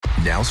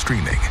Now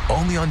streaming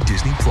only on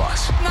Disney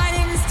Plus. My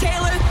name is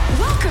Taylor.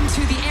 Welcome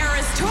to the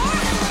Eras Tour.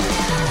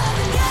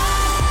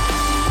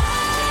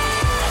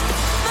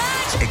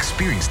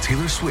 Experience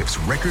Taylor Swift's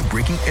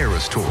record-breaking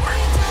Eras Tour.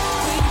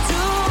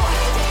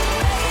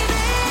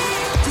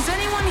 Does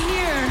anyone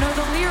here know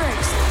the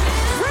lyrics?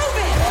 Prove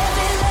it!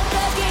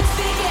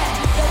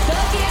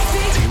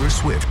 Taylor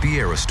Swift, the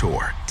Eras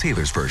Tour,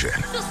 Taylor's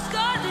version,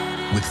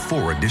 with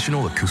 4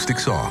 additional acoustic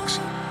songs.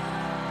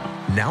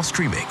 Now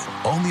streaming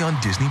only on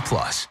Disney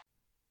Plus.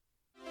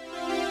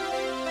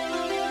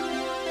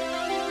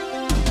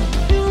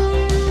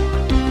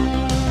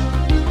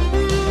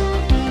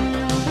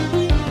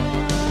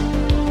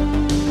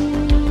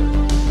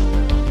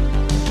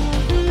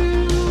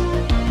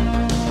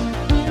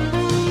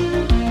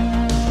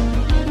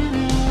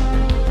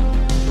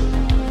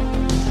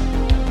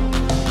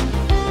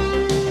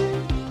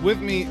 With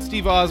me,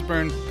 Steve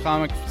Osborne,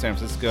 comic from San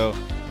Francisco,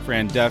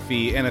 Fran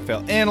Duffy,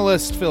 NFL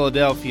analyst,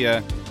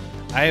 Philadelphia.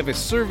 I have a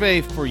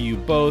survey for you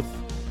both.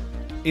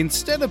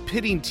 Instead of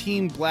pitting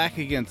Team Black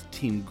against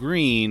Team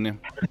Green,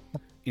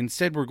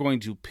 instead we're going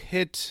to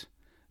pit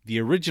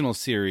the original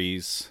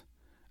series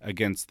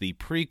against the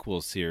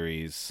prequel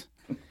series.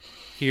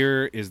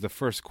 Here is the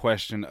first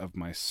question of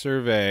my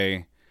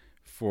survey.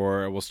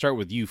 We'll start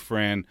with you,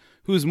 Fran.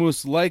 Who's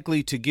most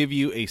likely to give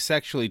you a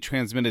sexually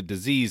transmitted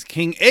disease,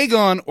 King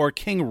Aegon or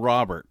King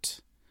Robert?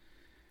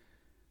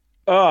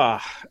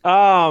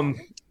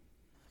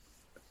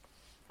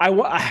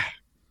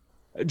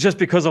 Just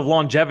because of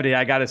longevity,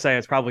 I got to say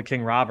it's probably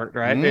King Robert,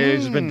 right?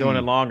 He's been doing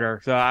it longer,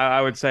 so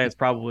I would say it's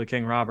probably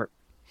King Robert.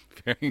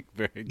 Very,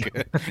 very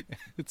good.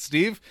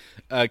 Steve,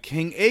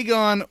 King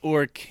Aegon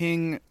or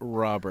King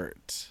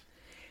Robert?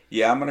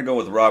 Yeah, I'm going to go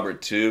with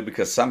Robert, too,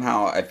 because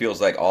somehow it feels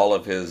like all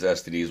of his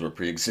STDs were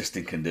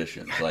pre-existing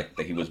conditions, like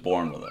that he was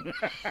born with them.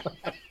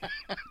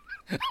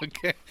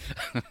 Okay.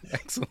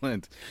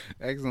 Excellent.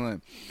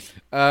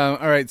 All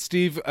right,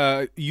 Steve,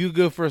 you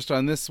go first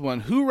on this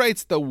one. Who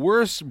writes the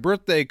worst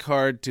birthday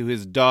card to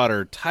his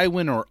daughter,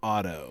 Tywin or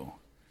Otto?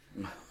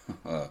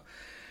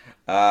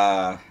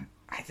 I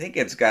think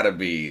it's got to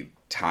be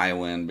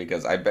Tywin,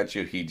 because I bet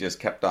you he just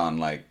kept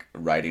on,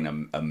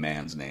 writing a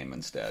man's name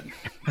instead.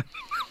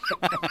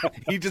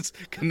 He just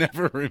can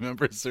never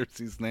remember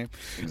Cersei's name.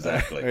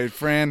 Exactly. All right,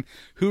 Fran,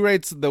 who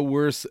writes the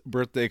worst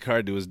birthday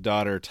card to his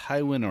daughter,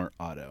 Tywin or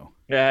Otto?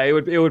 Yeah, it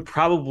would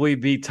probably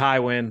be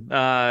Tywin.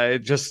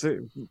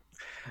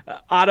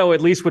 Otto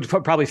at least would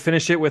probably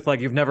finish it with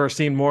you've never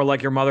seen more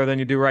like your mother than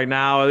you do right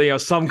now.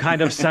 Some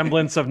kind of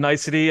semblance of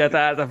nicety at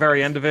the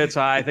very end of it.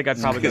 So I think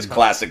I'd probably his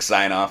classic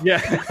sign off.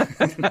 Yeah.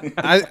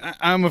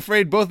 I'm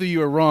afraid both of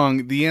you are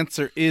wrong. The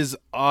answer is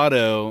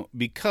Otto,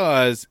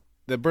 because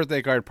the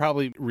birthday card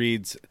probably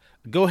reads,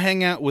 "Go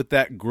hang out with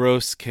that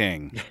gross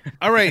king."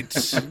 All right,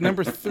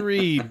 number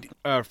 3.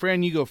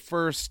 Fran, you go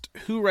first.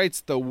 Who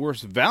writes the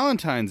worst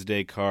Valentine's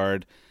Day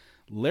card,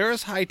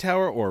 Larys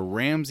Hightower or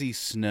Ramsay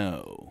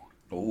Snow?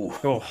 Ooh.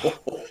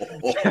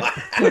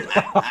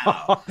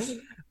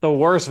 The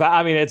worst.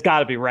 I mean, it's got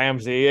to be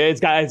Ramsay. It's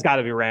got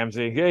to be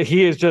Ramsay.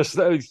 He is just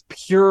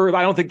pure.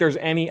 I don't think there's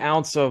any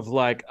ounce of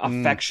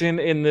affection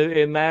in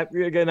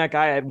that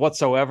guy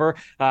whatsoever.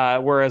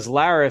 Whereas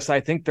Larys, I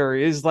think there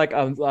is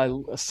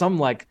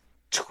some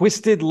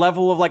twisted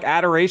level of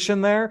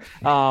adoration there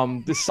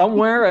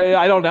somewhere.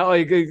 I don't know.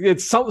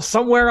 It's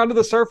somewhere under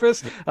the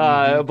surface.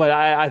 But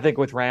I think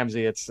with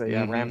Ramsay, it's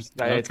Ramsay.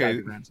 Okay. It's gotta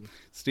be Ramsay.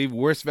 Steve,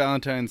 worst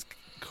Valentine's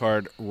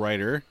card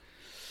writer,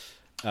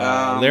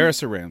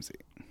 Larys or Ramsay?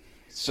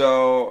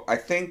 So I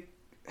think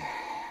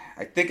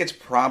it's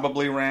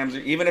probably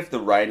Ramsay. Even if the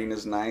writing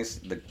is nice,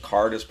 the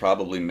card is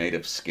probably made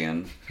of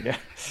skin. Yeah.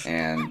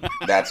 And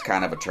that's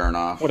kind of a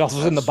turnoff. What else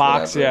is in the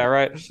box? Whatever. Yeah,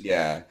 right.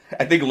 Yeah.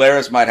 I think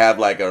Larys might have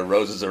a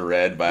roses are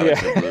red,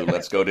 violets are blue,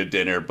 let's go to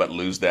dinner, but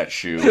lose that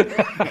shoe.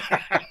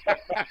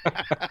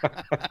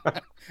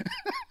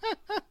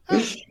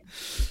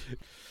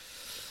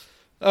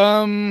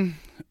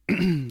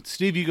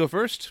 Steve, you go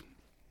first.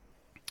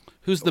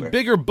 Who's the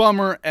bigger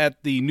bummer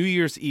at the New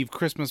Year's Eve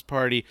Christmas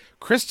party,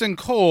 Kristen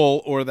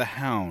Cole or the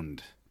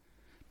Hound?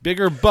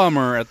 Bigger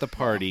bummer at the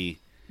party,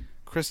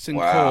 Kristen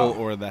Cole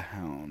or the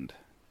Hound?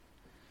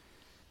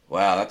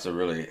 Wow, that's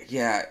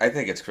I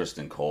think it's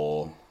Kristen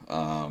Cole.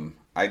 I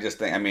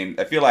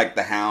feel like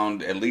the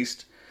Hound, at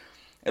least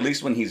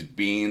when he's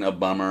being a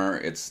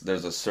bummer,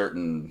 there's a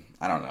certain,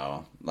 I don't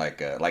know,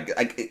 because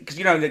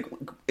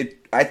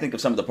I think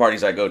of some of the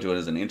parties I go to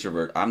as an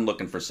introvert, I'm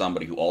looking for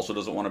somebody who also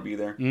doesn't want to be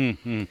there.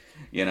 Mm-hmm.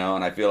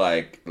 And I feel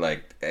like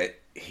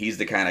he's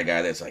the kind of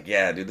guy that's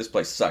yeah, dude, this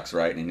place sucks,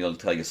 right? And he'll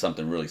tell you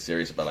something really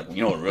serious about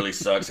what really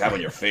sucks,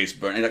 having your face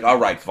burned. And all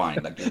right, fine,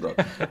 bro.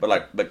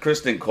 But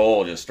Kristen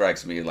Cole just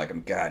strikes me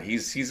God,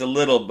 he's a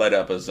little bit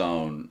up his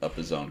own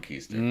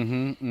keister.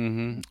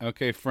 Mm-hmm.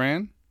 Okay,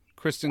 Fran,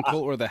 Kristen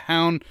Cole or the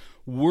Hound,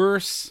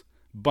 worse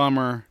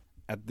bummer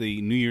at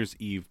the New Year's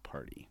Eve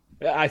party?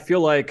 I feel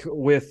like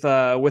with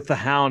the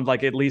Hound,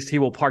 like at least he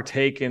will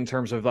partake in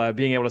terms of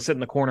being able to sit in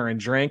the corner and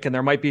drink, and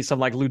there might be some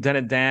like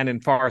Lieutenant Dan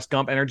and Forrest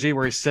Gump energy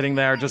where he's sitting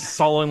there just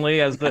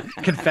sullenly as the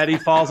confetti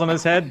falls on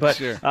his head. But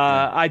Sure.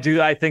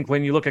 I think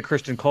when you look at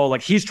Christian Cole,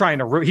 like he's trying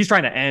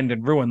to end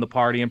and ruin the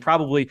party, and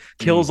probably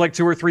kills like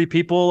 2 or 3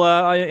 people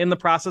in the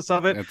process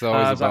of it. It's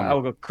always a so bummer. I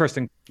will go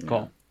Christian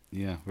Cole.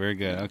 Yeah, very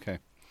good. Okay.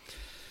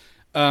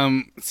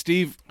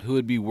 Steve, who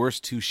would be worse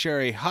to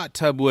share a hot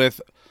tub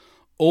with,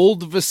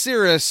 old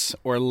Viserys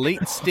or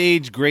late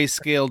stage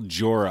grayscale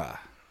Jorah?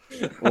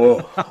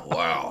 Oh,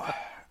 wow.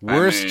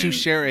 Worse to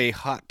share a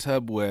hot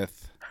tub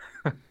with,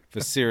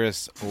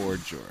 Viserys or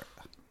Jorah?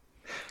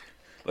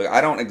 Look,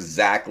 I don't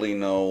exactly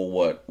know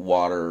what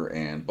water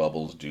and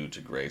bubbles do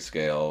to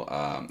grayscale.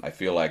 I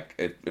feel like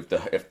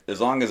if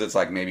as long as it's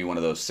like maybe one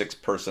of those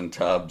 6-person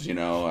tubs,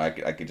 I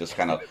could just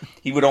kind of,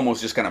 he would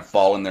almost just kind of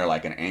fall in there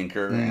like an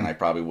anchor, and I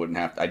probably wouldn't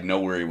have. I'd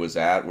know where he was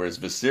at. Whereas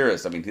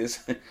Viserys,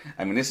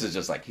 this is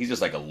just like he's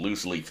just like a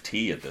loose leaf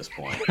tea at this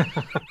point.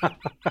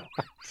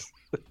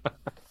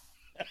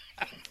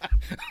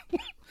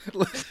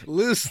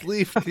 Loose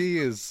Leaf Tea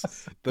is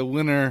the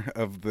winner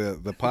of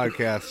the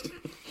podcast.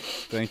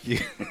 Thank you,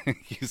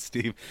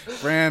 Steve.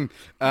 Fran,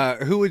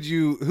 who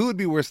would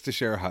be worse to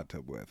share a hot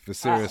tub with,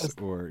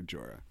 Viserys or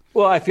Jorah?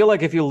 Well, I feel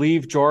like if you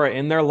leave Jorah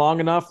in there long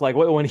enough, like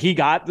when he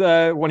got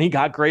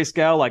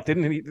grayscale, like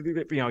didn't he?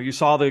 You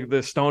saw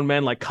the stone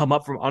men like come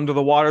up from under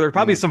the water. There's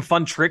probably some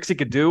fun tricks he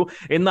could do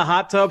in the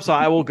hot tub. So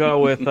I will go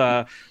with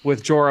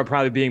Jorah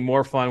probably being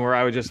more fun, where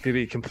I would just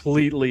be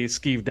completely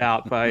skeeved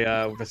out by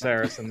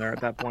Viserys in there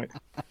at that point.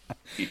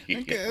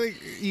 Okay,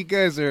 you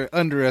guys are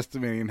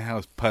underestimating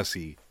how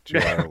pussy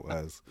Jorah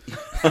was.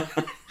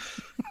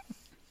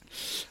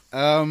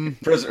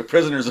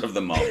 Prisoners of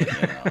the moment.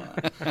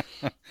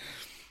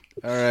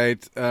 All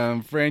right,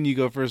 Fran, you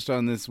go first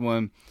on this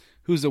one.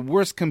 Who's a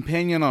worse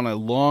companion on a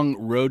long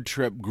road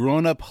trip,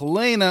 grown-up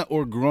Helena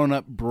or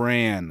grown-up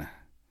Bran?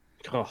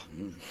 Oh.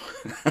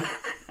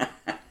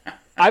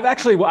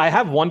 I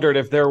have wondered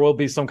if there will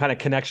be some kind of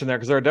connection there,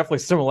 because there are definitely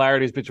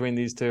similarities between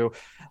these two.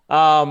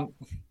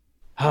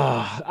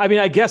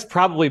 I guess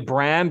probably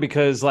Bran,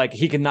 because like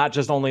he can not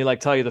just only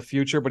like tell you the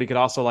future, but he could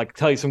also like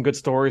tell you some good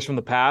stories from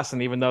the past.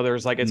 And even though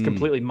there's like it's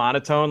completely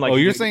monotone, like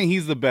you're saying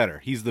he's the better.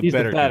 He's the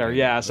better.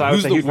 Yeah. So I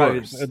would say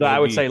I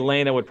would say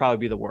Lena would probably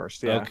be the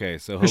worst. Yeah. Okay.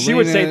 So Helena, she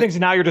would say things.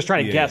 Now you're just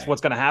trying to guess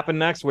what's going to happen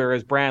next,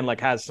 whereas Bran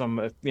like has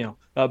some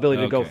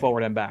ability to go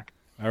forward and back.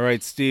 All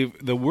right, Steve.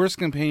 The worst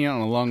companion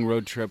on a long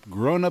road trip: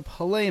 grown-up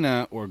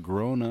Helena or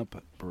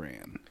grown-up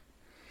Bran?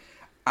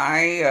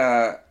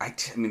 I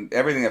mean,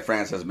 everything that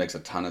Fran says makes a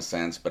ton of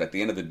sense, but at the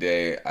end of the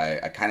day,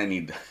 I kind of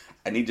need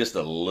just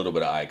a little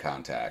bit of eye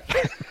contact.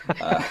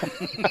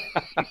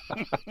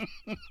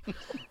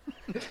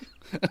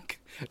 Okay.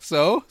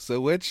 So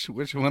which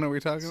one are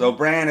we talking about? So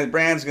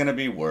Bran's going to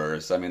be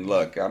worse. I mean,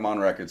 look, I'm on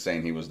record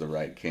saying he was the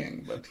right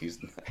king, but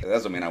that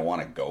doesn't mean I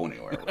want to go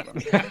anywhere with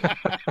him.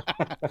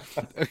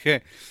 Okay.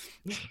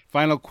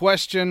 Final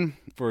question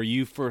for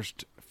you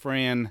first,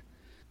 Fran.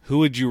 Who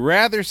would you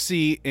rather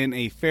see in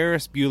a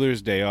Ferris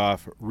Bueller's Day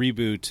Off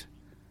reboot,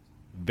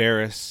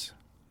 Varys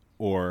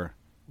or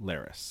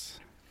Larys?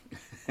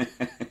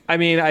 I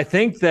mean, I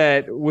think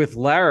that with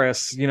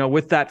Larys,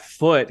 with that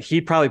foot,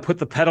 he'd probably put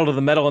the pedal to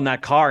the metal in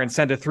that car and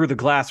send it through the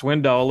glass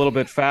window a little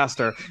bit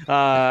faster.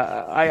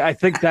 I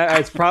think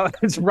that it's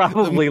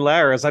probably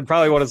Larys. I'd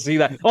probably want to see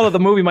that. Although the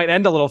movie might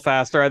end a little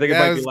faster, I think it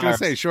might be Larys. I was going to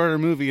say, shorter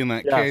movie in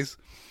that case.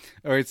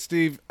 All right,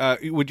 Steve,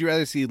 would you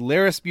rather see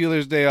Larys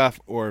Bueller's Day Off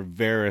or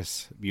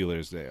Varys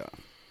Bueller's Day Off?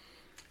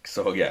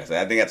 So, yes,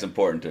 I think that's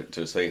important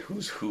to say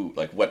who's who,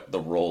 like what the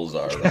roles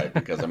are, right?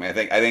 Because, I mean, I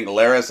think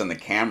Larys and the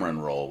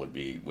Cameron role would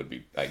be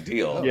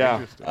ideal.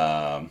 Yeah.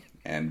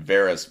 And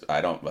Varys,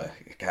 I don't,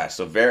 gosh,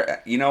 so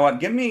you know what?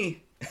 Give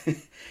me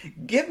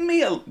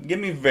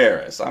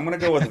Varys. I'm going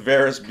to go with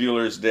Varys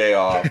Bueller's Day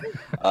Off,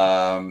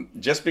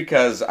 just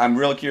because I'm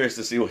real curious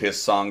to see what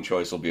his song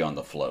choice will be on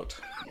the float.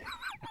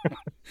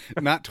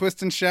 Not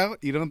Twist and Shout?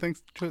 You don't think?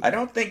 I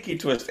don't think he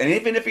twists. And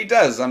even if he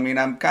does, I mean,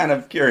 I'm kind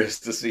of curious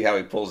to see how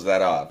he pulls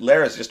that off.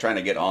 Larys just trying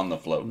to get on the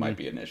float might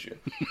be an issue.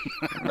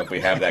 I don't know if we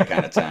have that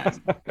kind of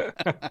time.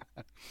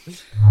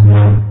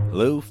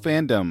 Hello,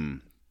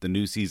 fandom. The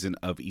new season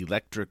of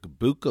Electric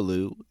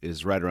Boogaloo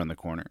is right around the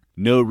corner.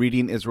 No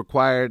reading is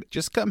required.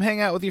 Just come hang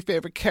out with your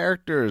favorite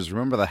characters.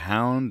 Remember the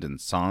Hound and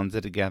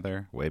Sansa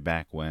together way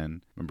back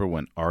when? Remember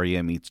when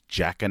Arya meets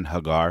Jaqen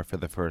H'ghar for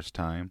the first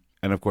time?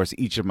 And, of course,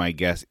 each of my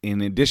guests,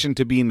 in addition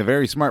to being a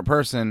very smart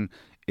person,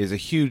 is a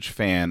huge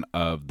fan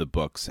of the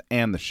books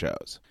and the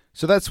shows.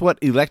 So that's what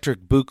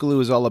Electric Boogaloo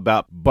is all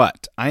about.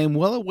 But I am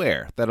well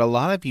aware that a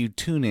lot of you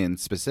tune in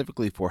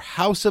specifically for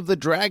House of the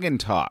Dragon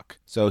talk.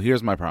 So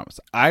here's my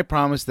promise. I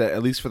promise that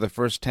at least for the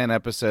first 10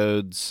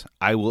 episodes,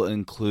 I will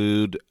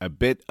include a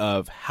bit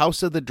of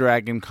House of the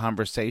Dragon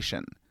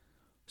conversation.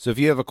 So if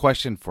you have a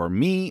question for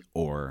me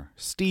or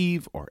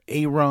Steve or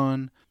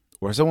Aaron,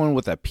 or someone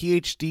with a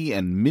PhD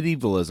in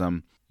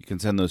medievalism, you can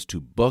send those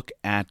to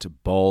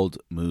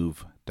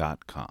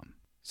book@baldmove.com.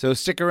 So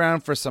stick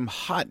around for some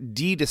hot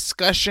D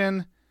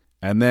discussion,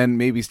 and then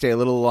maybe stay a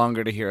little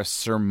longer to hear a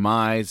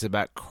surmise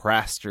about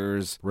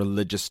Craster's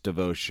religious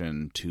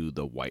devotion to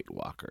the White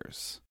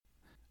Walkers.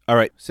 All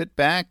right, sit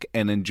back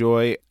and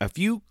enjoy a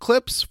few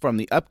clips from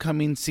the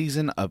upcoming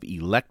season of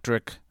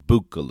Electric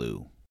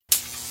Boogaloo.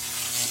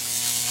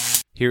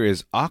 Here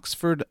is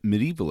Oxford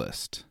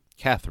medievalist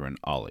Catherine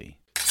Ollie.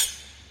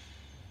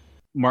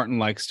 Martin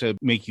likes to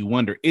make you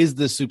wonder, is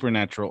this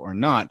supernatural or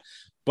not?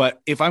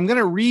 But if I'm going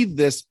to read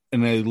this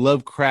in a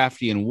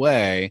Lovecraftian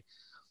way,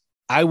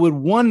 I would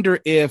wonder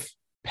if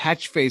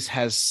Patchface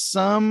has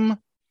some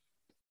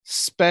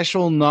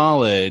special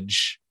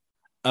knowledge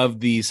of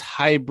these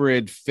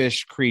hybrid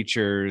fish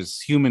creatures,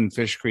 human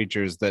fish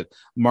creatures, that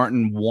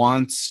Martin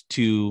wants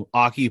to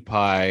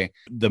occupy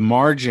the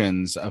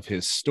margins of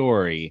his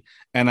story.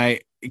 And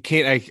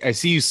Kate, I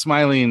see you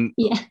smiling.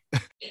 Yeah,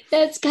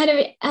 that's kind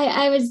of,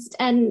 I was,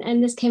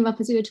 and this came up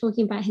as we were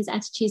talking about his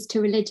attitudes to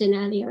religion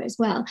earlier as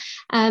well.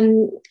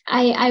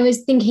 I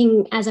was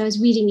thinking as I was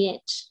reading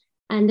it,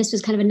 and this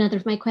was kind of another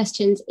of my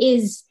questions,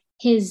 is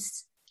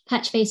his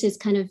Patchface's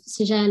kind of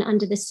sojourn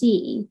under the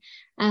sea,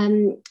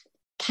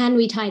 can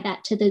we tie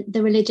that to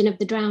the religion of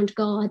the drowned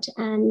god?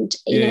 And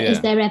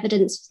is there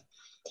evidence?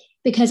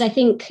 Because I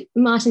think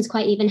Martin's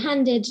quite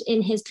even-handed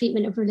in his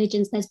treatment of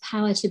religions. There's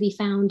power to be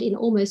found in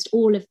almost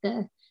all of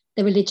the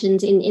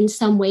religions in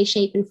some way,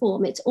 shape, and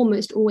form. It's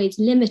almost always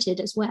limited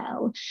as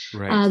well.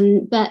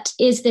 Right. But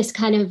is this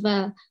kind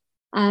of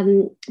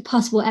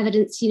possible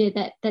evidence,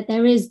 that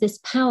there is this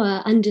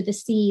power under the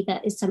sea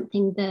that is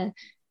something the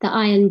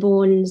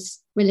Ironborn's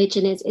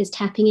religion is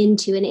tapping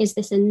into? And is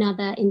this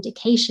another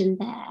indication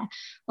there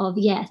of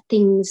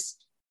things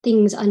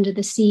under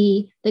the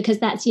sea? Because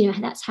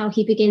that's how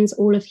he begins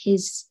all of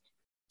his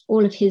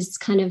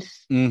kind of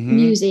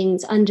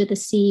musings under the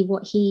sea,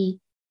 what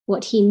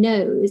he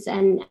knows,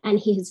 and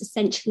he has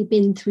essentially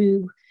been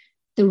through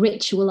the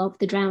ritual of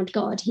the drowned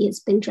god. He has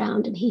been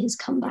drowned and he has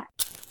come back.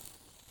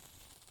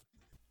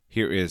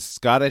 Here is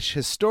Scottish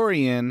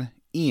historian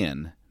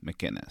Ian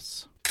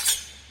McInnes.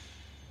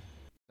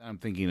 I'm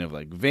thinking of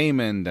like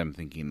Vaymond, I'm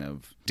thinking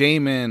of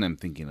Damon, I'm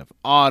thinking of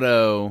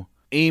Otto,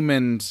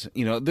 Aemond.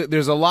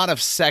 There's a lot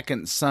of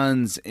second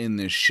sons in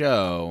this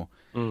show.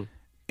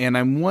 And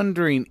I'm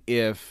wondering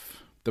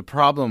if the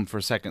problem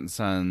for second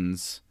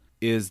sons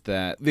is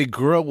that they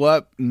grow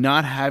up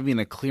not having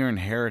a clear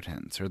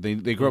inheritance, or they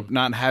grow up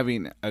not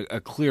having a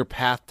clear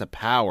path to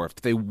power. If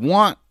they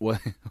want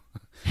what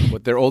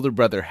their older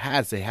brother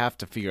has, they have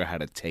to figure out how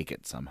to take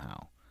it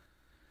somehow.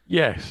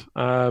 Yes,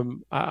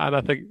 and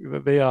I think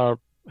that they are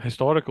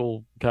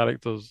historical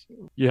characters.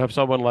 You have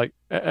someone like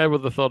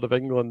Edward III of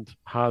England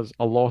has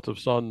a lot of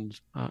sons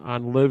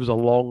and lives a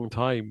long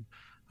time.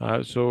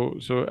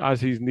 So as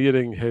he's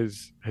nearing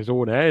his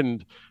own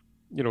end,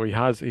 he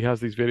has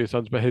these various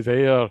sons, but his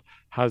heir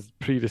has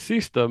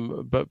predeceased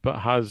him, but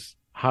has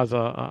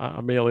a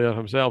male heir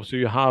himself. So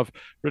you have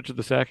Richard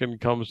II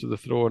comes to the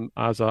throne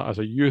as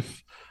a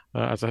youth,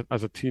 as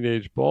a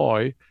teenage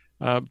boy,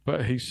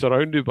 but he's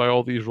surrounded by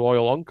all these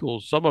royal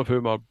uncles, some of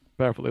whom are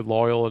perfectly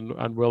loyal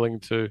and willing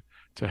to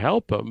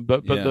help him,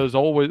 but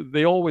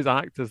they always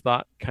act as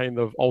that kind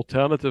of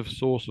alternative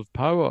source of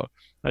power.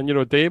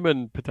 And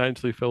Damon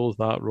potentially fills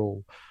that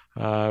role.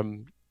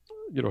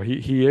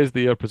 He is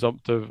the heir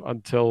presumptive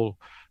until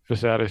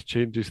Viserys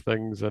changes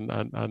things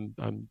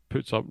and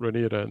puts up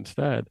Rhaenyra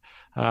instead.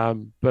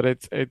 But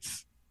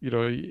it's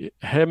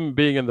him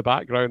being in the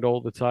background all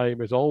the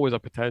time is always a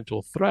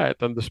potential threat,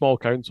 and the small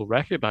council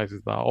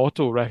recognizes that.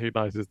 Otto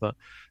recognizes that.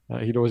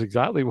 He knows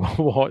exactly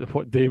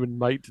what Daemon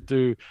might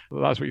do.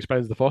 That's what he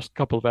spends the first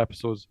couple of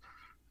episodes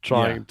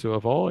trying to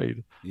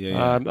avoid.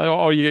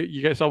 Or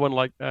you get someone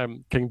like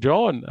King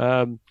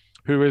John,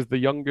 who is the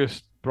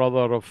youngest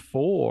brother of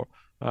 4,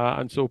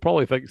 and so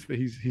probably thinks that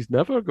he's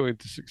never going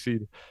to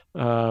succeed.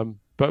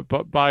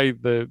 But by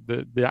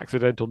the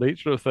accidental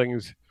nature of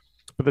things,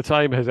 by the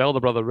time his elder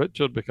brother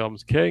Richard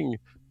becomes king,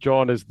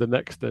 John is the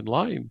next in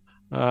line.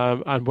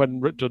 And when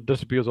Richard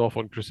disappears off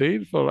on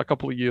crusade for a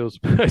couple of years,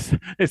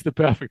 it's the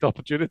perfect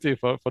opportunity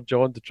for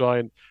John to try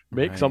and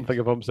make something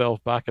of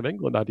himself back in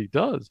England, and he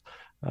does.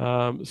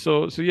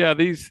 So yeah,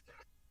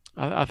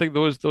 I think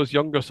those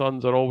younger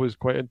sons are always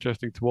quite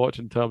interesting to watch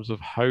in terms of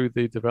how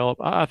they develop.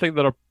 I think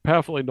there are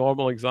perfectly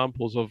normal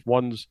examples of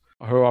ones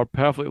who are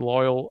perfectly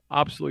loyal,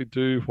 absolutely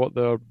do what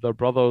their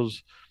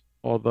brothers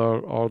or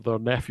their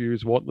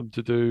nephews want them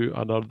to do,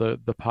 and are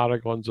the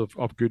paragons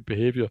of good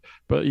behavior.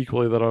 But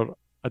equally, there are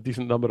a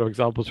decent number of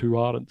examples who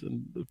aren't.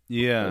 And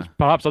it's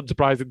perhaps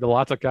unsurprising, the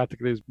latter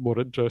category is more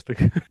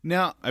interesting.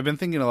 Now, I've been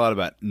thinking a lot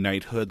about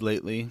knighthood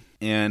lately,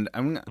 and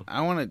I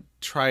want to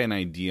try an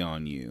idea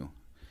on you.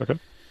 Okay.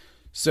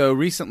 So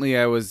recently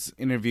I was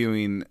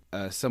interviewing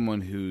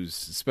someone who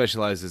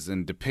specializes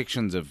in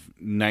depictions of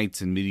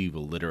knights in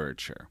medieval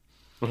literature.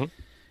 Mm-hmm.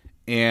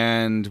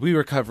 And we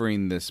were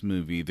covering this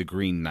movie, The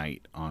Green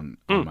Knight, on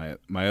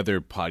my other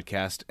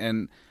podcast.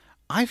 And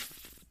I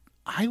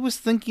was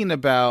thinking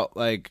about,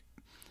 like,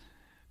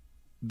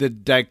 the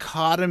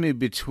dichotomy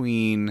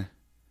between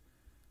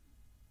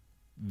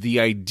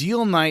the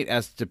ideal knight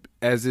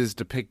as is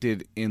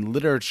depicted in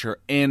literature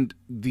and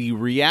the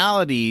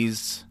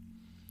realities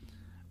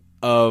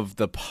of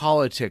the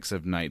politics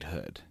of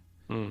knighthood.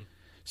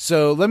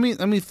 So let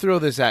me throw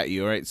this at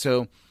you, all right?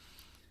 So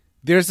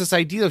there's this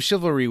idea of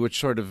chivalry which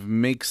sort of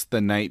makes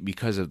the knight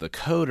because of the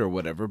code or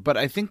whatever, but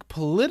I think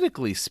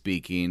politically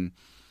speaking,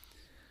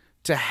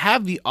 to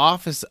have the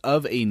office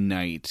of a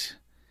knight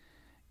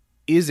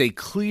is a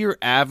clear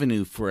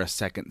avenue for a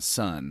second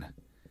son,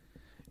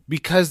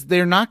 because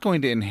they're not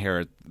going to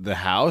inherit the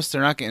house.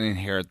 They're not going to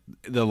inherit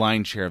the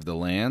lion's share of the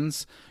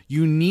lands.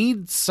 You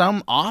need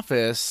some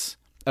office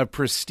of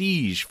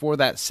prestige for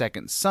that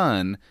second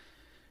son.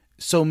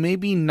 So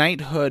maybe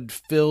knighthood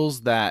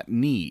fills that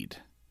need.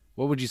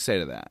 What would you say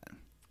to that?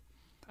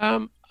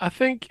 I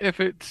think if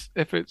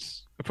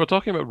we're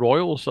talking about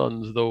royal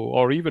sons though,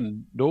 or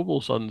even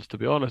noble sons, to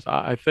be honest,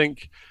 I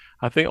think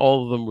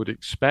all of them would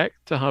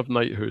expect to have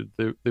knighthood.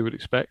 They would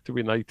expect to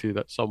be knighted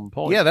at some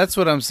point. Yeah, that's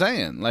what I'm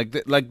saying. Like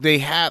they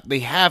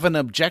have an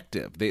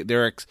objective.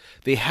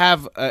 They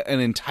have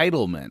an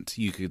entitlement,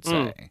 you could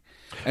say,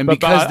 and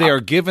because they are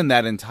given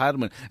that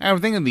entitlement. And I'm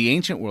thinking the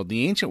ancient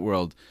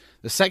world.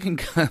 The second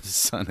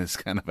son is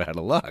kind of out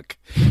of luck,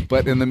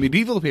 but in the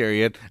medieval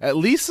period, at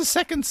least the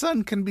second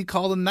son can be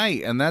called a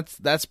knight, and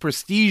that's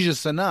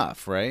prestigious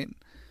enough, right?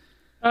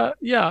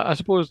 Yeah, I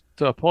suppose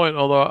to a point.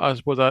 Although I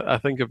suppose I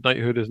think of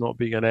knighthood as not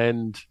being an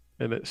end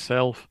in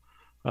itself.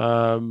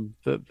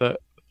 That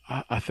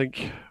I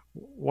think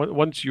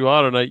once you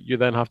are a knight, you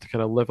then have to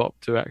kind of live up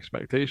to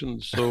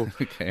expectations. So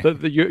Okay.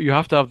 you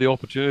have to have the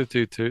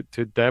opportunity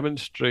to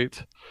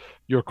demonstrate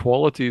your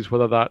qualities,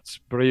 whether that's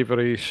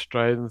bravery,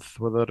 strength,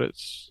 whether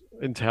it's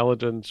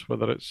intelligence,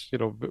 whether it's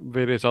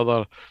various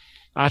other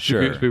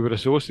attributes Sure. we would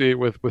associate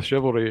with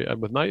chivalry and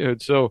with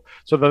knighthood. So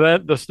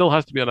there still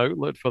has to be an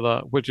outlet for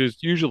that, which is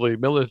usually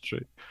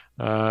military.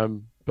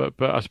 But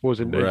I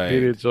suppose in Right.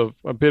 periods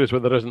where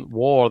there isn't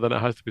war, then it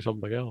has to be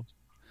something else.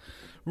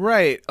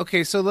 Right.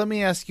 Okay, so let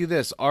me ask you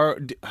this.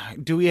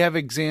 Do we have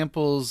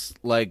examples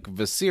like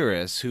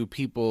Viserys, who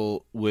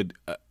people would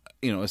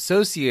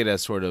associate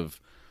as sort of,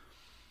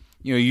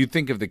 you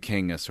think of the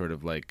king as sort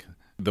of like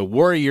the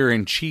warrior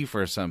in chief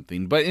or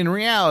something, but in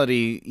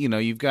reality,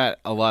 you've got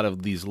a lot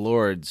of these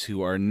lords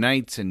who are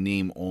knights in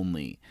name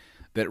only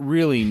that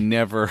really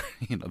never,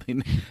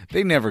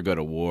 they never go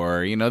to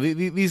war.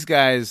 These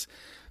guys.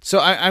 So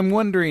I'm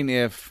wondering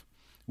if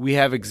we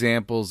have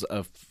examples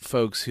of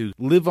folks who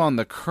live on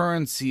the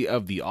currency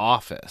of the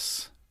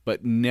office,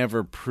 but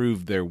never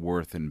prove their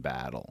worth in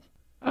battle.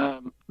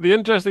 The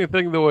interesting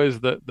thing, though, is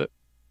that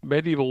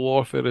medieval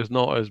warfare is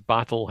not as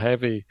battle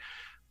heavy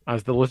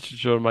as the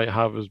literature might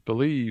have us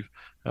believe.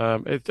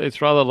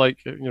 It's rather like,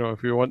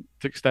 if you want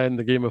to extend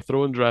the Game of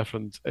Thrones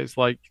reference, it's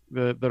like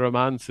the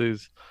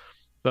romances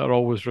that are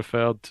always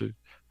referred to,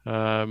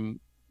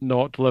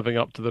 not living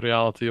up to the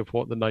reality of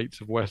what the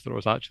knights of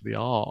Westeros actually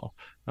are.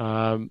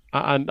 And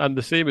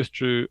the same is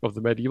true of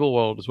the medieval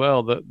world as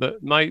well,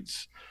 that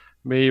knights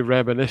may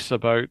reminisce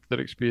about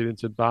their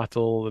experience in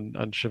battle,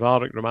 and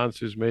chivalric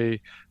romances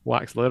may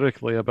wax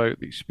lyrically about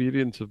the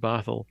experience of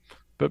battle.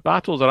 But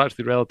battles are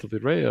actually relatively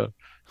rare.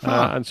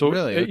 And so,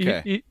 really?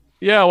 Okay.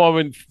 yeah, well,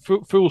 I mean,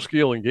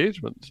 full-scale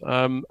engagements.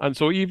 And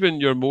so even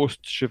your most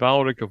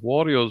chivalric of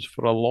warriors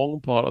for a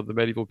long part of the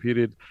medieval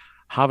period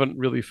haven't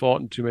really fought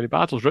in too many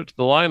battles. Richard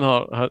the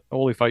Lionheart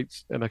only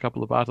fights in a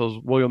couple of battles.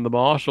 William the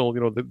Marshal,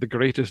 the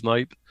greatest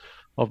knight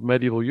of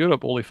medieval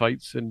Europe, only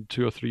fights in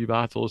 2 or 3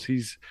 battles.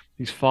 He's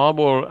far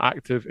more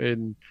active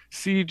in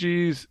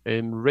sieges,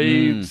 in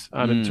raids,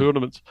 and in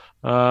tournaments.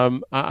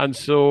 And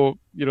so,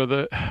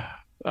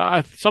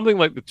 something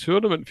like the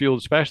tournament field,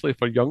 especially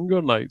for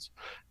younger knights,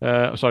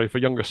 for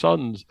younger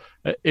sons,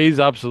 is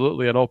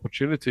absolutely an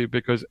opportunity,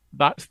 because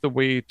that's the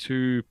way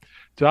to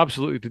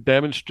absolutely to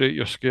demonstrate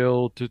your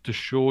skill, to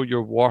show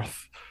your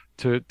worth,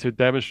 to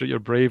demonstrate your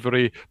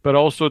bravery, but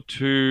also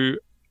to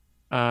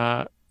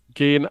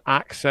gain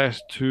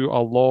access to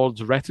a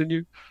lord's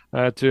retinue,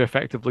 to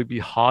effectively be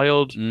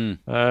hired and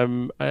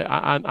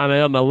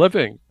earn a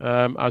living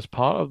as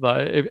part of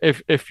that.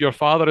 If your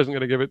father isn't going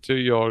to give it to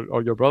you,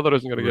 or your brother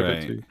isn't going to give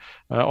it to you,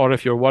 or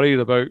if you're worried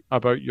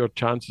about your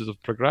chances of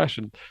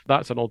progression,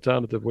 that's an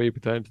alternative way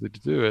potentially to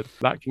do it.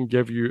 That can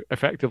give you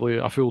effectively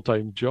a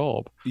full-time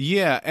job.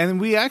 Yeah,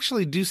 and we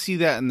actually do see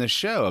that in the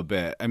show a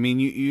bit. I mean,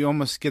 you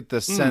almost get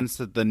the sense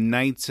that the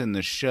knights in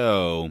the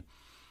show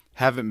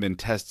haven't been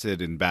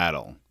tested in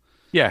battle.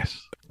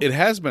 Yes. It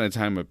has been a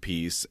time of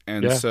peace,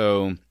 and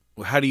so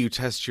how do you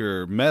test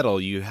your mettle?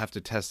 You have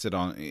to test it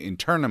in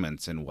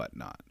tournaments and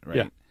whatnot, right?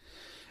 Yeah.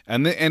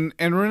 And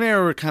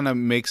Rhaenyra kind of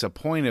makes a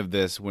point of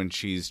this when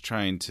she's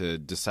trying to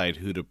decide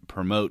who to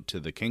promote to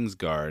the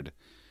Kingsguard,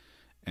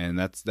 and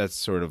that's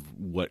sort of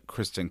what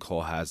Criston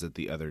Cole has that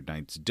the other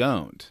knights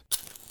don't.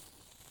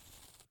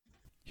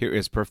 Here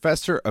is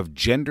Professor of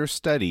Gender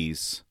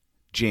Studies,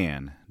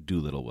 Jan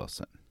Doolittle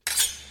Wilson.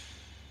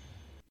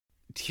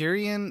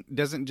 Tyrion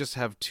doesn't just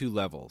have 2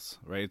 levels,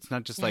 right? It's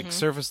not just like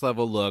surface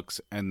level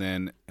looks and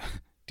then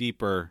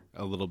deeper,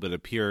 a little bit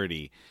of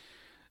purity.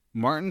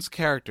 Martin's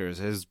characters,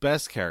 his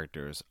best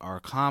characters, are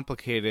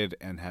complicated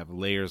and have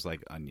layers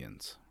like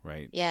onions,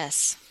 right?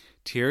 Yes.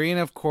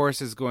 Tyrion, of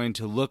course, is going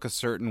to look a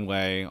certain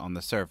way on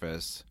the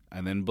surface,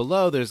 and then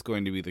below there's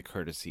going to be the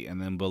courtesy,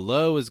 and then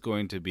below is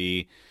going to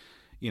be,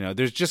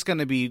 there's just going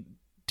to be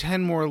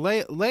 10 more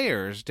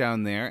layers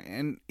down there,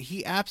 and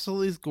he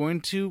absolutely is going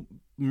to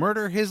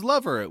murder his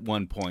lover at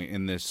one point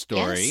in this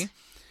story. Yes.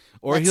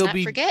 Or Let's he'll not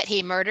forget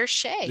he murders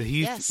Shay.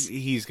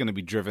 He's going to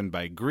be driven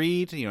by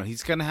greed.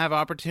 He's going to have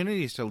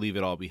opportunities to leave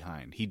it all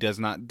behind. He does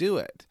not do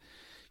it.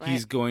 Right.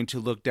 He's going to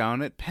look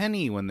down at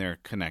Penny when they're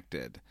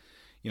connected.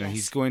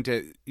 He's going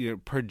to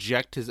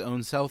project his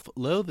own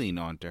self-loathing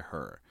onto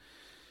her.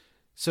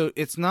 So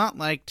it's not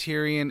like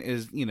Tyrion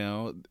is,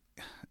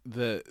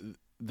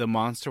 the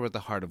monster with the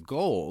heart of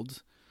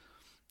gold.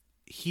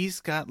 He's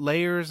got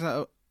layers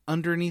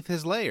underneath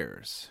his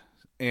layers.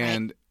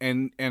 And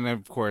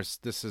of course,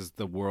 this is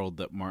the world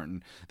that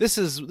Martin. This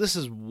is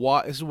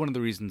one of the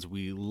reasons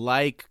we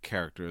like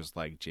characters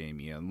like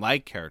Jaime and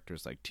like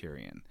characters like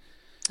Tyrion.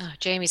 Oh,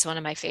 Jaime's one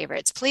of my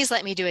favorites. Please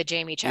let me do a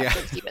Jaime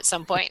chapter with you at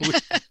some point.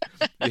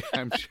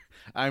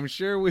 I'm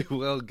sure we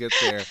will get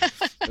there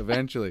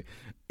eventually.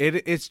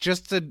 It's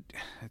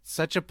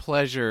such a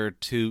pleasure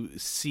to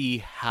see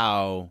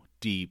how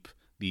deep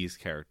these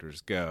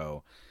characters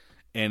go.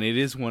 And it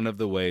is one of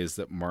the ways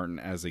that Martin,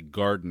 as a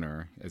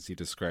gardener, as he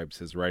describes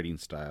his writing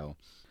style,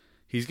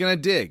 he's going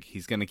to dig.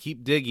 He's going to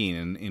keep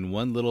digging in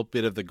one little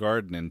bit of the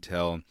garden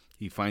until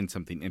he finds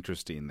something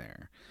interesting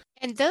there.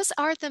 And those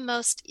are the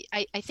most,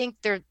 I think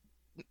they're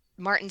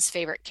Martin's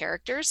favorite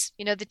characters,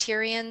 the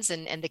Tyrions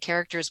and the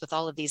characters with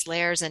all of these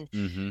layers.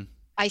 And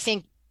I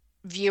think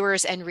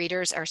viewers and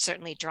readers are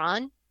certainly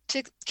drawn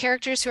to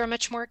characters who are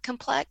much more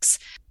complex.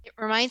 It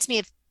reminds me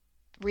of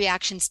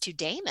reactions to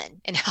Daemon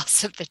in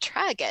House of the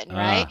Dragon,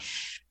 right?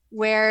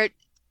 Where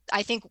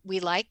I think we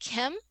like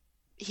him.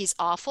 He's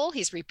awful,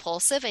 he's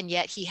repulsive, and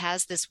yet he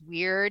has this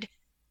weird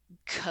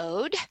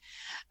code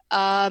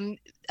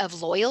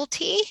of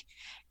loyalty,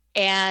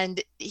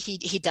 and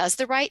he does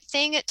the right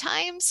thing at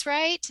times,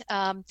 right?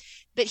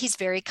 But he's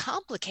very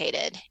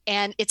complicated,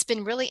 and it's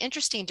been really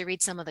interesting to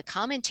read some of the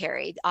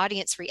commentary, the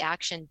audience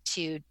reaction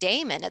to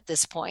Daemon at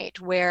this point,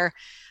 where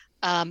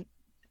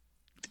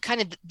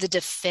kind of the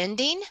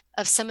defending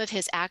of some of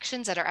his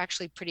actions that are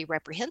actually pretty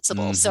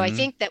reprehensible. So I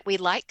think that we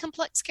like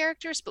complex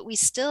characters, but we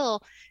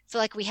still feel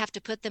like we have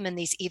to put them in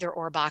these either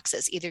or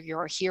boxes. Either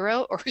you're a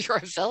hero or you're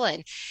a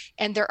villain.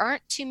 And there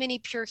aren't too many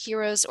pure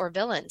heroes or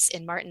villains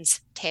in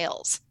Martin's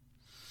tales.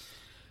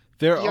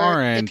 There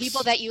aren't. The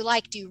people that you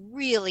like do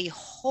really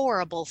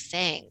horrible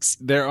things.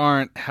 There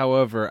aren't.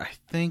 However, I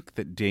think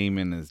that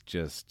Daemon is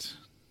just...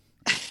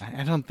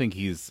 I don't think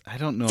I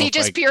don't know. Is he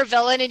just pure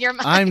villain in your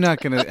mind?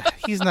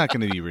 He's not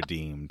gonna be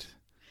redeemed.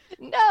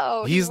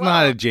 No, he's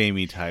not a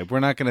Jaime type. We're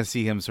not gonna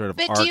see him sort of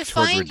arc toward redemption.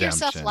 But do you find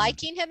yourself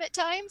liking him at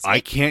times?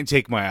 I can't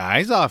take my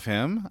eyes off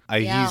him.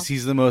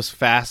 He's the most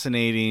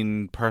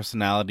fascinating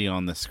personality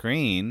on the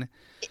screen.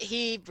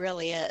 He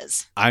really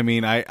is. I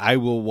mean, I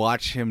will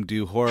watch him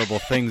do horrible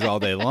things all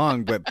day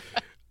long, but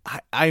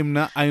I'm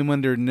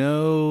under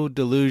no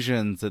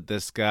delusions that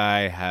this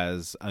guy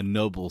has a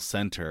noble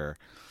center.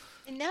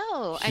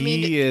 No,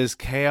 he is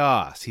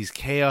chaos. He's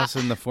chaos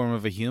in the form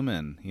of a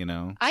human,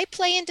 I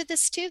play into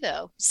this too,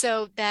 though.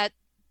 So that,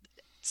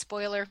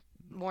 spoiler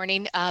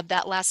warning,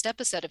 that last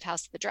episode of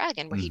House of the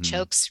Dragon where he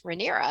chokes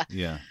Rhaenyra.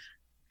 Yeah.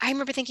 I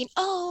remember thinking,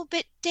 oh,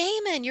 but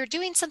Daemon, you're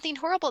doing something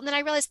horrible. And then I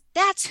realized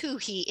that's who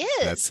he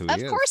is.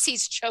 Of course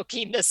he's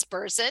choking this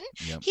person.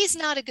 Yep. He's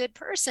not a good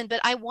person,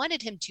 but I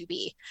wanted him to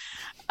be.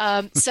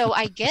 So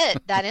I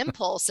get that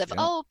impulse of,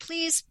 oh,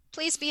 please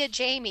be a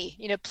Jaime,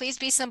 please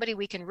be somebody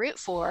we can root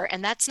for.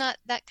 And that's not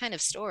that kind of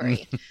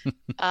story.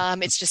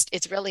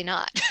 It's really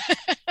not.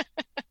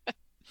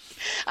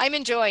 I'm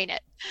enjoying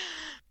it.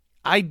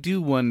 I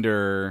do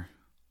wonder,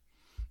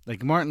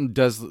 like Martin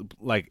does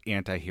like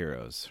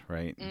anti-heroes,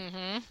 right?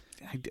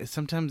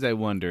 Sometimes I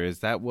wonder, is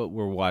that what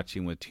we're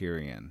watching with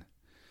Tyrion?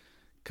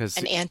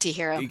 An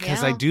anti-hero.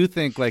 Because I do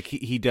think like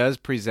he does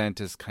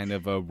present as kind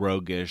of a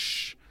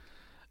roguish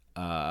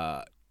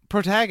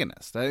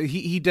protagonist.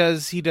 He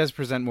does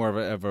present more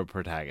of a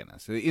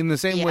protagonist in the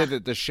same way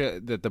that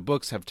the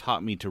books have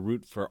taught me to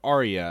root for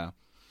Arya,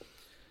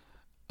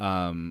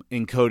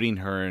 encoding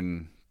her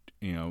in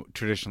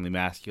traditionally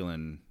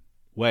masculine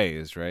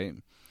ways, right?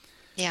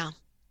 Yeah.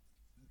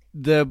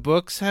 The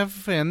books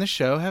and the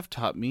show have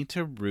taught me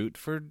to root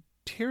for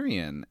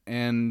Tyrion,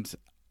 and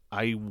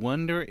I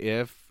wonder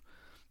if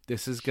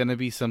this is going to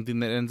be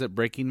something that ends up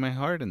breaking my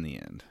heart in the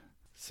end.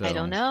 So I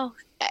don't know.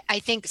 I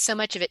think so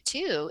much of it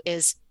too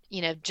is,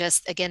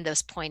 just again,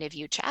 those point of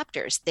view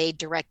chapters. They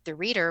direct the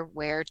reader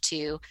where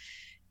to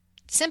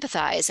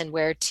sympathize and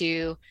where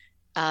to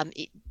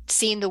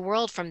seeing the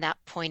world from that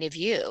point of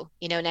view.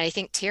 And I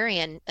think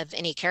Tyrion of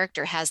any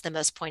character has the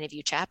most point of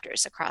view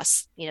chapters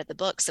across, the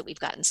books that we've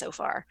gotten so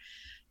far.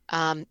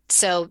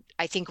 So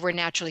I think we're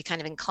naturally kind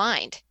of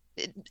inclined,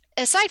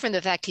 aside from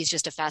the fact he's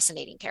just a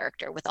fascinating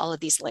character with all of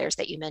these layers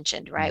that you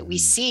mentioned, right? We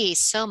see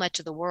so much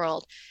of the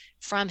world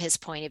from his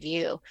point of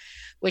view,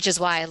 which is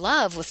why I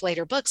love with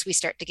later books, we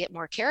start to get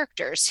more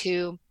characters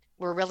who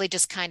were really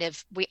just kind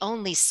of, we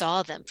only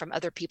saw them from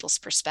other people's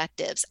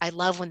perspectives. I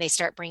love when they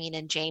start bringing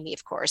in Jaime,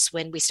 of course,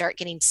 when we start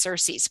getting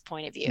Cersei's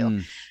point of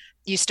view.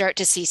 You start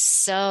to see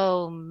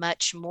so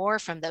much more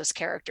from those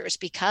characters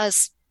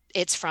because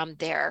it's from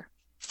their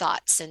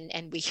thoughts,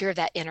 and we hear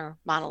that inner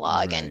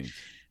monologue. Right.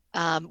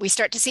 And we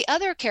start to see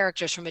other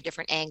characters from a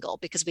different angle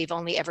because we've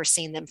only ever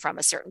seen them from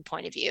a certain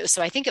point of view.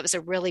 So I think it was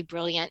a really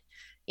brilliant,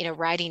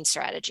 writing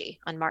strategy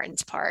on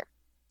Martin's part,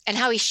 and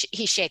how he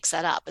shakes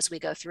that up as we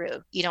go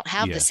through. You don't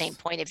have the same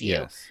point of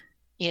view,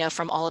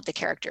 from all of the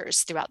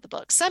characters throughout the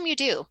book. Some you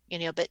do,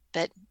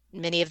 but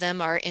many of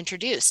them are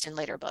introduced in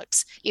later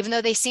books, even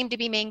though they seem to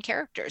be main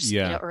characters,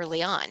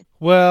 early on.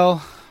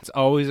 Well, it's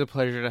always a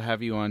pleasure to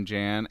have you on,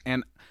 Jan.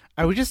 And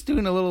I was just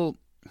doing a little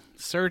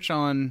search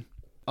on.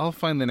 I'll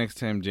find the next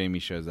time Jaime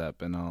shows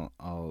up, and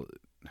I'll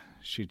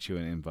shoot you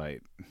an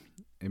invite.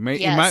 It might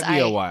be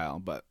a while,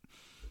 but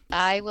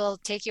I will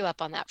take you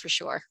up on that for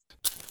sure.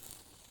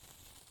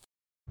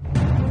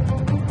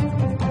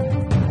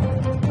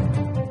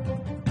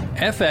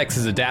 FX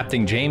is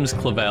adapting James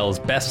Clavell's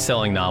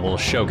best-selling novel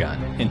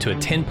Shogun into a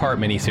 10-part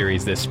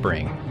miniseries this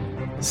spring.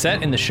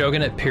 Set in the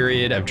shogunate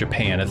period of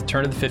Japan at the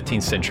turn of the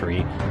 15th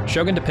century,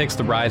 Shogun depicts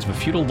the rise of a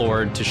feudal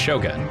lord to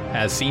shogun,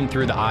 as seen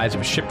through the eyes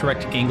of a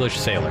shipwrecked English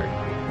sailor.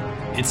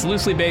 It's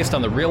loosely based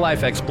on the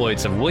real-life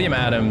exploits of William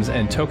Adams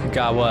and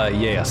Tokugawa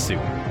Ieyasu.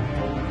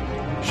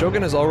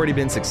 Shogun has already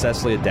been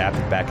successfully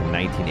adapted back in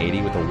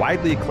 1980 with a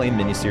widely acclaimed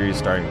miniseries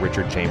starring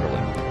Richard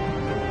Chamberlain,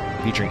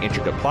 featuring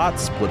intricate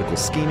plots, political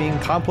scheming,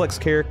 complex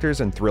characters,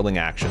 and thrilling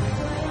action.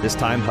 This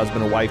time,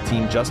 husband and wife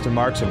team Justin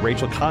Marks and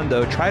Rachel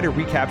Kondo try to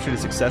recapture the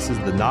successes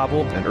of the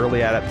novel and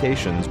early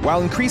adaptations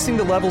while increasing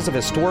the levels of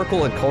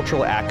historical and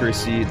cultural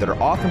accuracy that are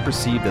often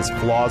perceived as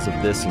flaws of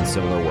this and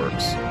similar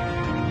works.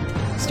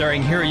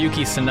 Starring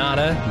Hiroyuki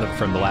Sanada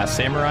from The Last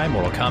Samurai,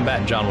 Mortal Kombat,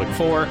 and John Wick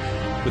 4,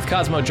 with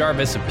Cosmo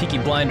Jarvis of Peaky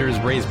Blinders,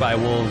 Raised by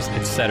Wolves,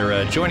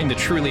 etc., joining the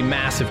truly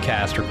massive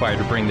cast required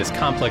to bring this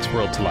complex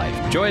world to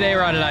life. Join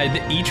Aaron and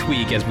I each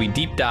week as we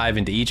deep dive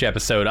into each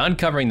episode,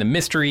 uncovering the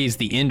mysteries,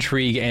 the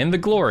intrigue, and the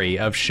glory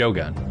of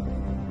Shogun.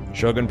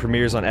 Shogun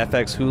premieres on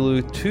FX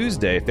Hulu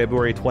Tuesday,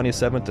 February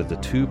 27th as the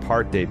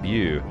 2-part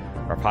debut.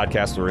 Our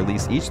podcast will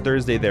release each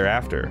Thursday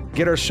thereafter.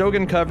 Get our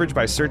Shogun coverage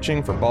by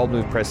searching for Bald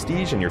Move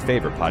Prestige in your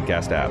favorite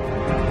podcast app.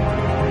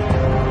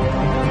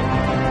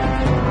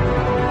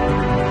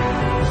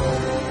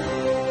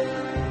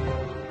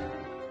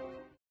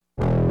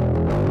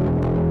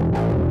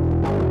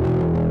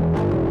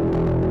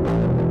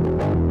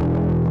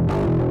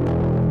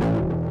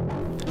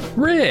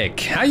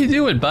 Rick, how you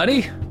doing,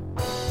 buddy?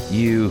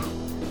 You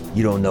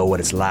don't know what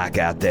it's like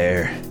out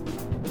there.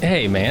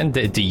 Hey, man,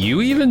 do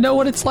you even know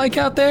what it's like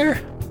out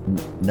there?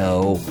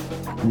 No,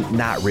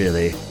 not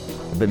really.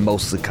 I've been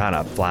mostly kind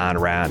of flying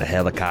around in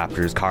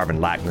helicopters,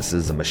 carving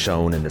likenesses of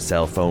Michonne into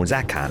cell phones,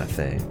 that kind of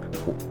thing.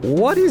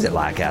 What is it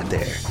like out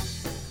there?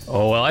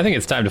 Oh, well, I think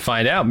it's time to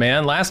find out,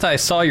 man. Last I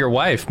saw your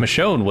wife,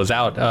 Michonne, was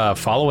out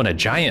following a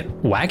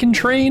giant wagon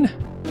train.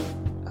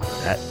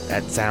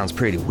 That sounds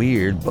pretty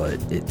weird,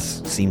 but it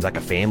seems like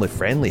a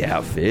family-friendly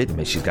outfit. I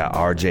mean, she's got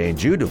RJ and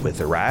Judah with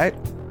her, right?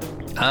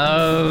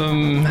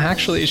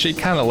 Actually, she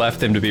kind of left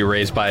them to be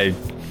raised by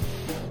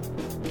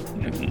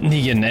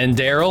Negan and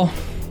Daryl.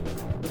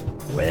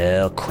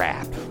 Well,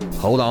 crap.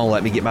 Hold on,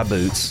 let me get my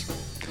boots.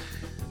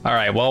 All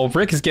right, well,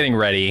 Rick is getting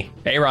ready.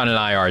 Aaron and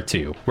I are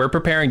too. We're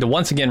preparing to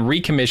once again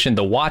recommission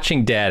The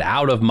Watching Dead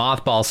out of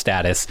mothball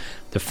status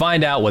to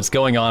find out what's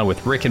going on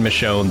with Rick and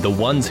Michonne, the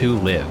ones who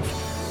live.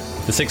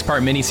 The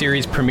 6-part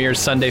miniseries premieres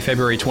Sunday,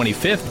 February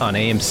 25th on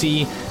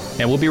AMC,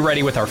 and we'll be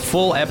ready with our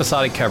full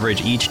episodic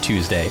coverage each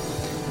Tuesday.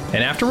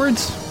 And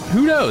afterwards,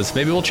 who knows,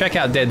 maybe we'll check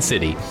out Dead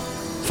City.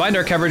 Find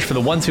our coverage for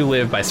The Ones Who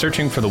Live by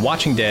searching for The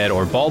Watching Dead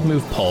or Bald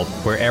Move Pulp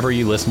wherever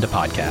you listen to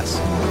podcasts.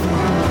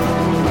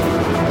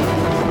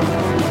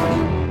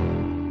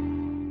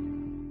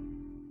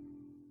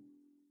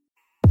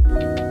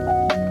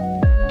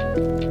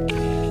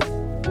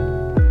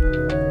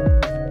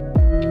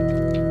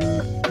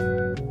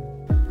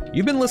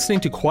 You've been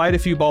listening to quite a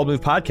few Bald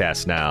Move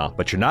podcasts now,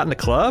 but you're not in the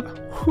club?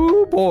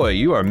 Whoo boy,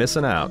 you are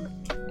missing out.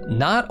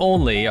 Not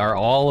only are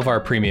all of our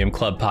premium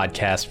club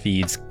podcast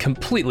feeds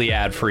completely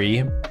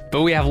ad-free,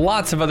 but we have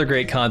lots of other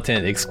great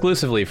content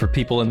exclusively for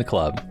people in the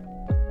club.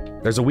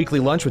 There's a weekly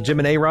lunch with Jim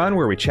and Aaron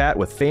where we chat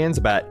with fans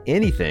about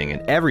anything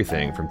and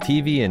everything from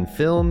TV and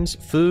films,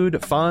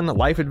 food, fun,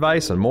 life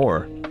advice, and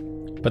more.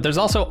 But there's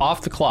also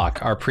Off the Clock,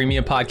 our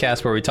premium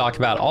podcast where we talk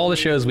about all the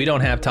shows we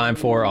don't have time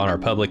for on our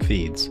public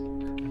feeds.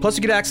 Plus,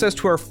 you get access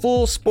to our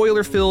full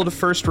spoiler-filled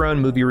first-run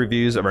movie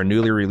reviews of our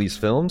newly released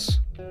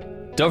films.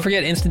 Don't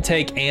forget Instant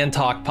Take and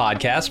Talk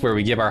podcasts, where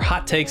we give our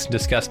hot takes and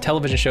discuss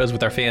television shows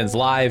with our fans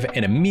live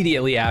and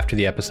immediately after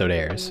the episode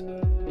airs.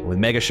 With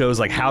mega shows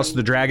like House of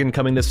the Dragon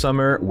coming this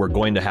summer, we're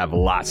going to have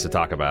lots to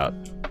talk about.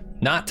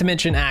 Not to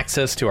mention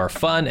access to our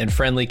fun and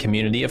friendly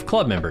community of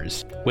club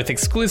members, with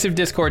exclusive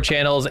Discord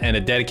channels and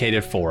a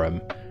dedicated forum.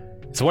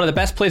 It's one of the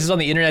best places on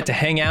the internet to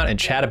hang out and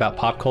chat about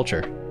pop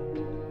culture.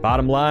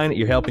 Bottom line,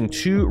 you're helping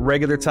two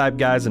regular type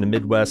guys in the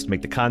Midwest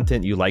make the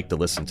content you like to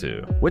listen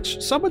to,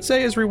 which some would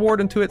say is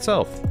reward unto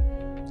itself.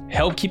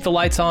 Help keep the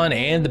lights on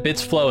and the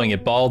bits flowing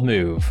at Bald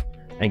Move.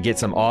 And get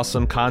some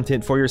awesome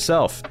content for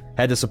yourself.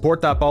 Head to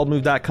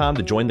support.baldmove.com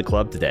to join the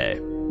club today.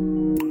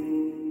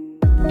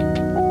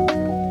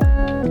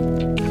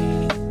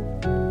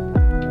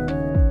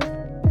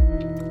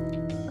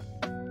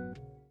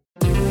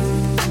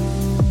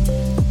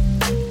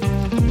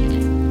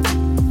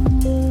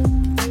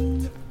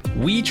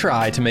 We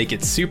try to make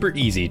it super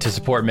easy to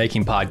support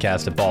making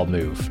podcasts at Bald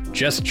Move.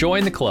 Just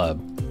join the club.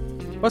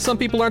 But some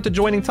people aren't the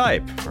joining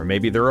type, or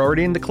maybe they're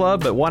already in the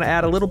club but want to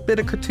add a little bit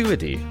of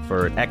gratuity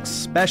for an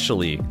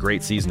especially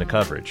great season of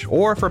coverage,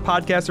 or for a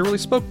podcast that really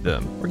spoke to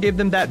them, or gave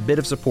them that bit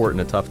of support in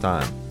a tough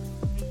time.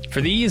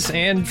 For these,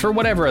 and for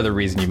whatever other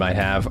reason you might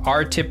have,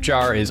 our tip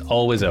jar is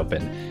always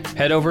open.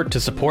 Head over to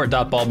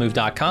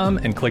support.baldmove.com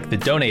and click the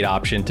donate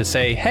option to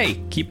say,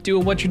 hey, keep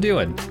doing what you're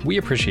doing. We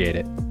appreciate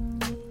it.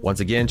 Once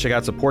again, check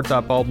out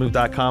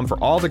support.baldmove.com for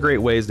all the great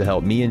ways to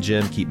help me and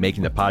Jim keep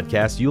making the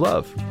podcast you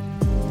love.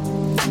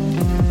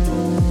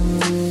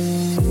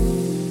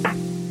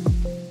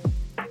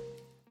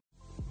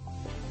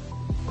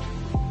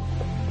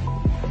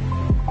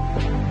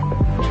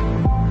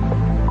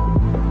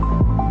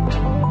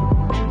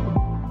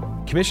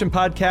 Commission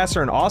podcasts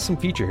are an awesome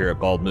feature here at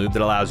Bald Move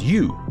that allows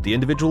you, the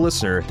individual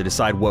listener, to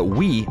decide what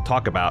we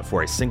talk about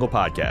for a single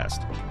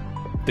podcast.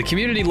 The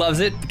community loves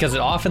it because it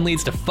often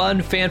leads to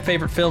fun,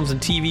 fan-favorite films and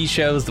TV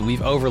shows that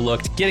we've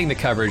overlooked getting the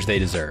coverage they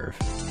deserve.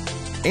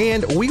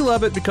 And we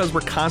love it because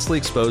we're constantly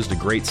exposed to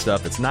great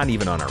stuff that's not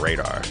even on our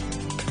radar.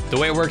 The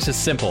way it works is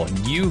simple.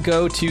 You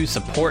go to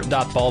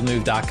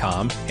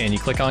support.baldmove.com and you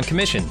click on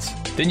commissions.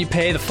 Then you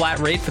pay the flat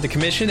rate for the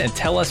commission and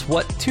tell us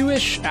what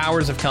 2-ish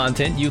hours of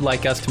content you'd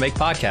like us to make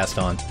podcasts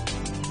on.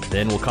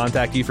 Then we'll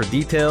contact you for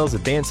details,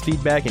 advanced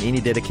feedback, and any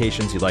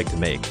dedications you'd like to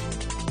make.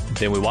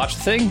 Then we watch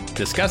the thing,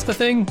 discuss the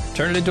thing,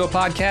 turn it into a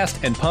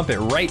podcast, and pump it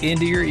right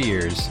into your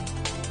ears.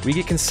 We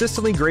get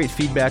consistently great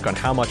feedback on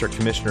how much our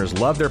commissioners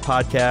love their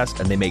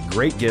podcast, and they make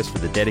great gifts for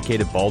the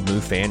dedicated Bald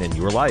Move fan in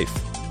your life.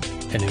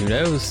 And who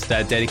knows,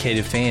 that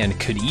dedicated fan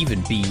could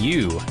even be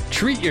you.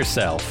 Treat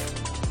yourself.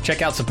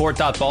 Check out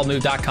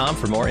support.baldmove.com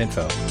for more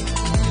info.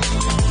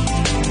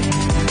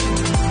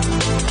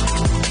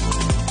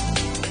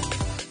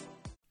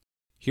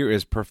 Here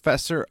is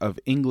Professor of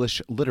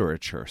English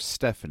Literature,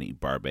 Stephanie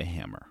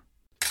Barbe-Hammer.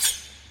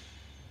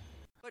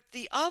 But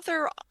the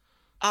other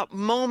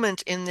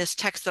moment in this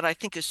text that I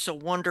think is so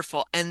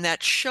wonderful, and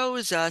that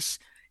shows us,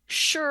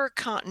 sure,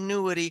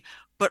 continuity,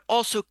 but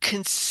also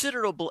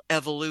considerable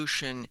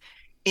evolution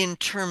in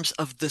terms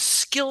of the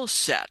skill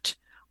set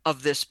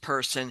of this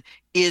person,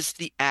 is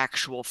the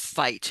actual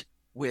fight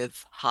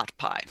with Hot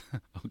Pie.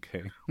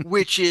 Okay.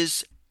 Which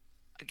is,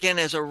 again,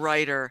 as a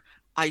writer,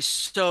 I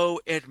so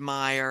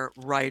admire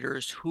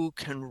writers who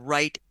can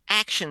write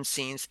action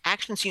scenes.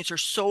 Action scenes are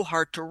so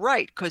hard to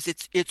write because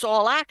it's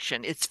all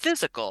action. It's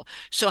physical.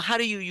 So how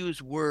do you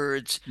use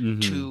words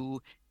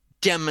to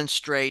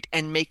demonstrate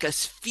and make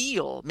us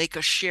feel, make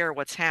us share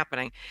what's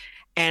happening?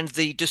 And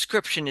the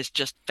description is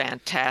just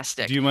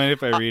fantastic. Do you mind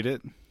if I read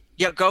it?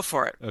 Yeah, go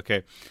for it.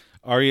 Okay.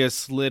 Arya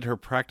slid her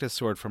practice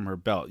sword from her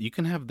belt. You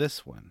can have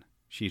this one,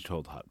 she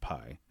told Hot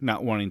Pie,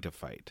 not wanting to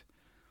fight.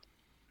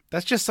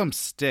 That's just some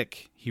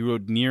stick. He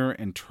rode nearer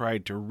and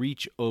tried to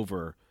reach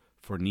over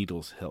for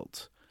Needle's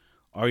hilt.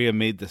 Arya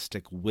made the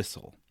stick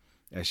whistle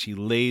as she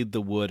laid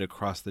the wood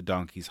across the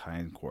donkey's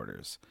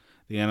hindquarters.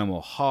 The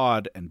animal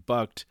hawed and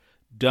bucked,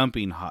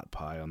 dumping Hot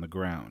Pie on the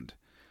ground.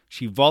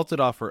 She vaulted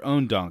off her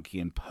own donkey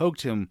and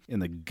poked him in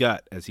the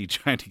gut as he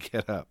tried to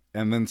get up,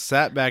 and then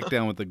sat back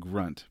down with a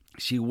grunt.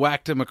 She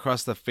whacked him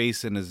across the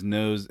face and his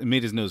nose, and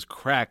made his nose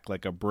crack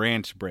like a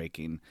branch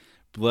breaking.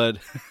 Blood.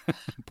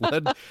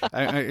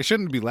 I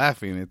shouldn't be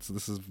laughing.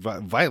 This is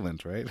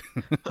violent, right?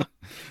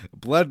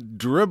 Blood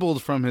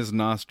dribbled from his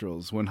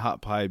nostrils when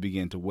Hot Pie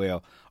began to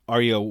wail.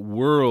 Arya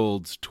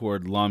whirled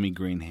toward Lamy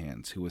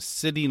Greenhands, who was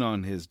sitting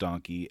on his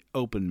donkey,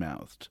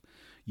 open-mouthed.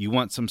 "You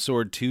want some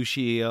sword too?"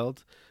 she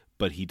yelled,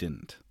 but he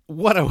didn't.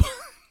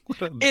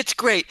 It's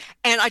great.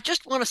 And I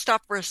just want to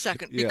stop for a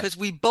second because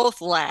we both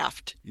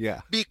laughed.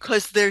 Yeah.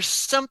 Because there's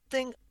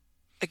something,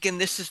 again,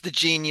 this is the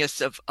genius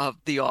of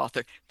the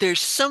author. There's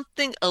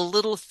something a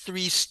little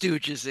Three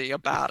Stooges-y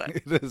about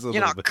it. It is a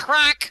little bit.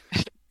 Crack!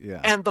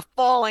 Yeah. And the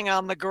falling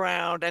on the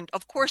ground. And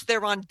of course,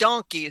 they're on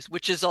donkeys,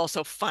 which is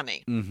also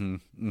funny.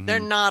 They're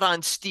not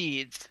on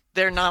steeds.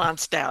 They're not on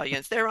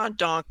stallions. They're on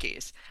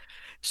donkeys.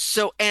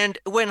 So, and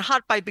when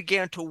Hot Pie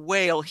began to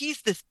wail,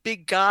 he's this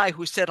big guy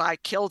who said, "I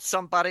killed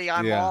somebody.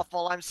 I'm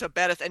awful. I'm so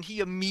bad." And he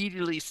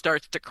immediately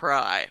starts to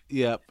cry.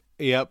 Yep.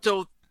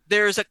 So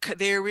there is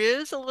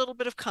a little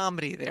bit of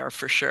comedy there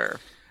for sure.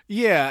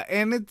 Yeah,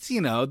 and it's,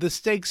 the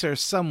stakes are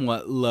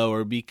somewhat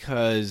lower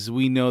because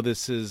we know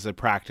this is a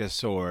practice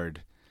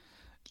sword.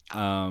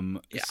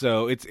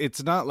 So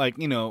it's not like,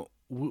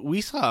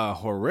 we saw a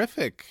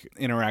horrific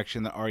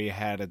interaction that Arya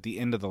had at the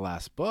end of the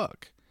last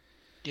book.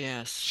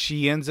 Yes.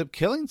 She ends up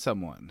killing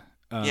someone.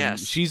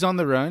 Yes. She's on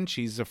the run.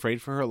 She's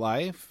afraid for her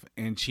life,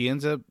 and she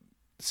ends up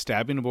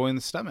stabbing a boy in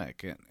the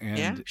stomach.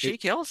 And she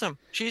kills him.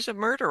 She's a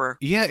murderer.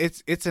 Yeah,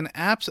 it's an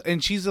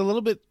and she's a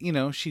little bit,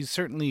 she's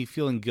certainly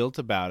feeling guilt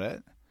about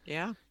it.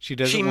 Yeah. She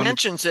doesn't. She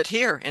mentions it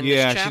here in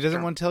this chapter. She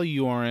doesn't want to tell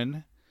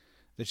Yoren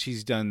that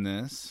she's done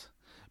this,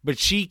 but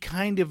she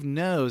kind of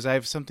knows. I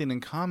have something in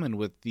common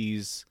with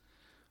these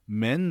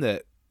men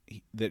that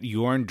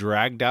Yoren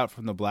dragged out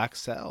from the black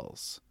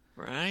cells.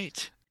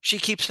 Right. She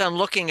keeps on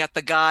looking at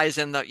the guys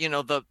and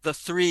the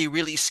three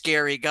really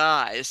scary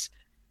guys.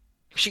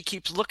 She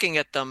keeps looking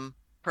at them,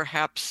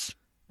 perhaps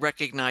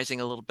recognizing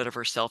a little bit of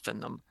herself in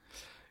them.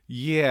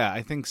 Yeah,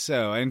 I think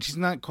so. And she's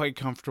not quite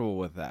comfortable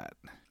with that.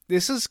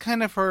 This is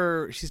kind of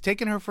she's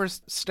taken her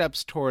first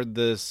steps toward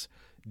this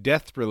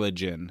death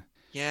religion.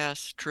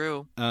 Yes,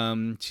 true.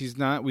 She's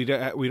not. We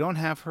don't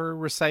have her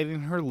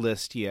reciting her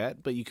list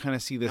yet, but you kind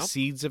of see the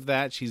seeds of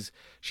that. She's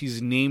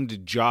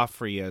named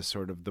Joffrey as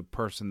sort of the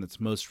person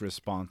that's most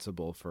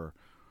responsible for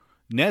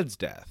Ned's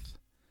death.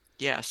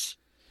 Yes.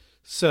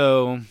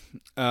 So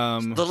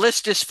the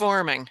list is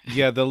forming.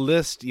 Yeah, the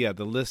list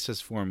is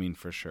forming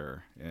for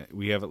sure.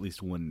 We have at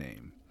least one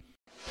name.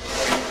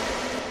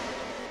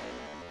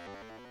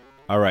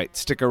 All right,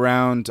 stick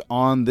around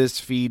on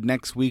this feed.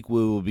 Next week, we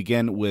will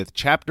begin with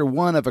Chapter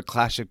 1 of A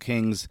Clash of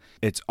Kings.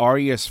 It's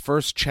Arya's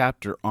first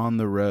chapter on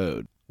the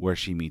road, where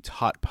she meets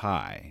Hot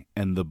Pie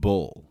and the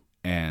Bull,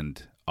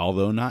 and,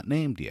 although not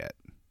named yet,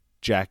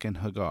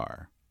 Jaqen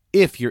H'ghar.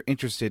 If you're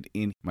interested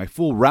in my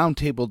full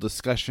roundtable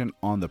discussion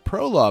on the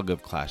prologue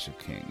of Clash of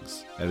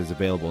Kings, that is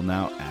available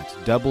now at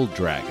Double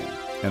Dragon.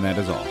 And that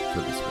is all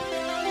for this week.